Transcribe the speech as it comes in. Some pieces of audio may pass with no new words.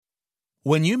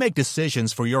When you make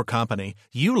decisions for your company,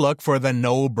 you look for the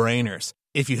no-brainers.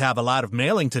 If you have a lot of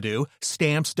mailing to do,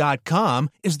 Stamps.com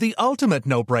is the ultimate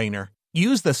no-brainer.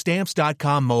 Use the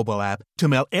Stamps.com mobile app to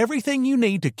mail everything you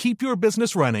need to keep your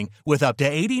business running with up to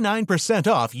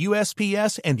 89% off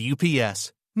USPS and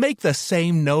UPS. Make the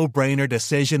same no-brainer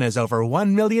decision as over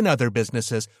 1 million other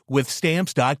businesses with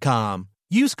Stamps.com.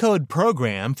 Use code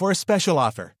PROGRAM for a special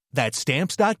offer. That's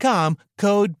Stamps.com,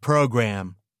 code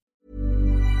PROGRAM.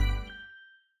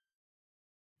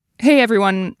 Hey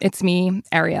everyone, it's me,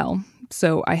 Ariel.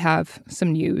 So I have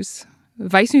some news.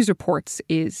 Vice News Reports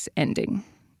is ending,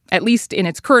 at least in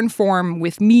its current form,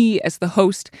 with me as the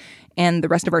host and the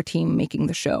rest of our team making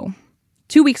the show.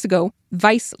 2 weeks ago,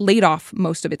 Vice laid off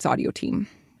most of its audio team.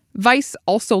 Vice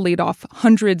also laid off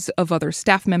hundreds of other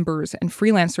staff members and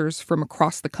freelancers from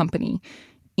across the company,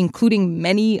 including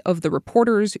many of the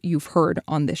reporters you've heard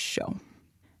on this show.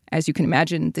 As you can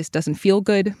imagine, this doesn't feel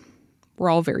good. We're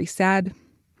all very sad.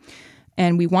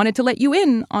 And we wanted to let you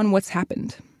in on what's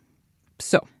happened.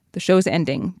 So, the show's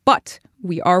ending, but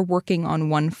we are working on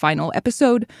one final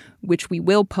episode, which we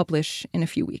will publish in a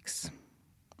few weeks.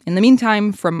 In the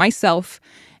meantime, from myself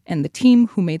and the team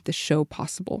who made this show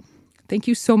possible, thank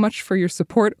you so much for your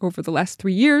support over the last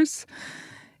 3 years.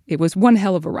 It was one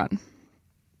hell of a run.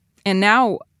 And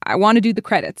now, I want to do the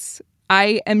credits.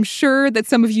 I am sure that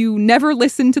some of you never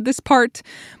listened to this part,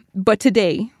 but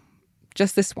today,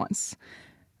 just this once,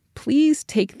 please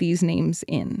take these names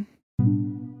in.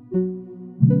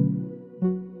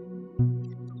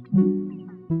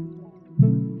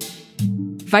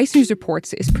 Vice News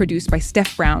Reports is produced by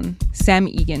Steph Brown, Sam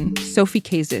Egan, Sophie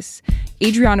Kazis,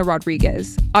 Adriana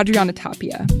Rodriguez, Adriana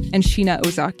Tapia, and Sheena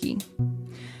Ozaki.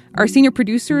 Our senior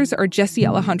producers are Jesse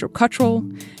Alejandro Cottrell,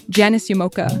 Janice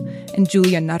Yamoka, and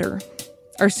Julia Nutter.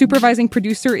 Our supervising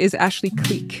producer is Ashley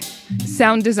Cleek.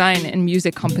 Sound design and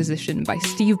music composition by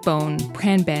Steve Bone,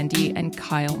 Pran Bandy, and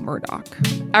Kyle Murdoch.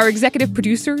 Our executive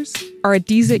producers are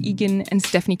Adiza Egan and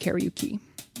Stephanie Kariuki.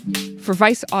 For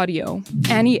Vice Audio,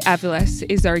 Annie Aviles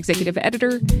is our executive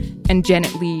editor, and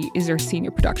Janet Lee is our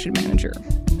senior production manager.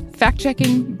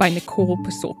 Fact-checking by Nicole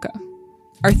Pasolka.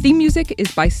 Our theme music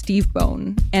is by Steve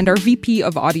Bone, and our VP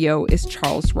of Audio is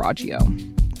Charles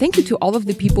Raggio. Thank you to all of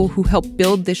the people who helped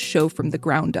build this show from the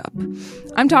ground up.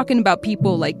 I'm talking about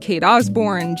people like Kate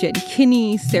Osborne, Jen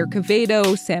Kinney, Sarah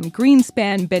Quevedo, Sam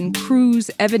Greenspan, Ben Cruz,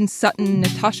 Evan Sutton,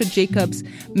 Natasha Jacobs,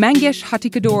 Mangesh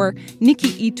Hatikador,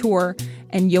 Nikki Etor,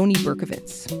 and Yoni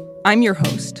Berkovitz. I'm your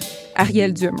host, Ariel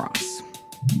Duhamras.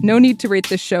 No need to rate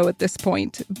this show at this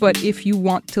point, but if you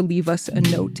want to leave us a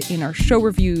note in our show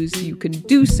reviews, you can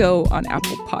do so on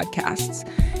Apple Podcasts.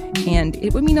 And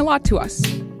it would mean a lot to us.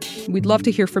 We'd love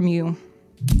to hear from you.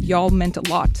 Y'all meant a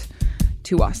lot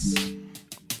to us.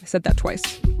 I said that twice,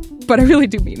 but I really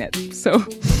do mean it. So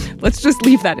let's just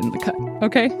leave that in the cut,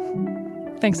 okay?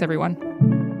 Thanks, everyone.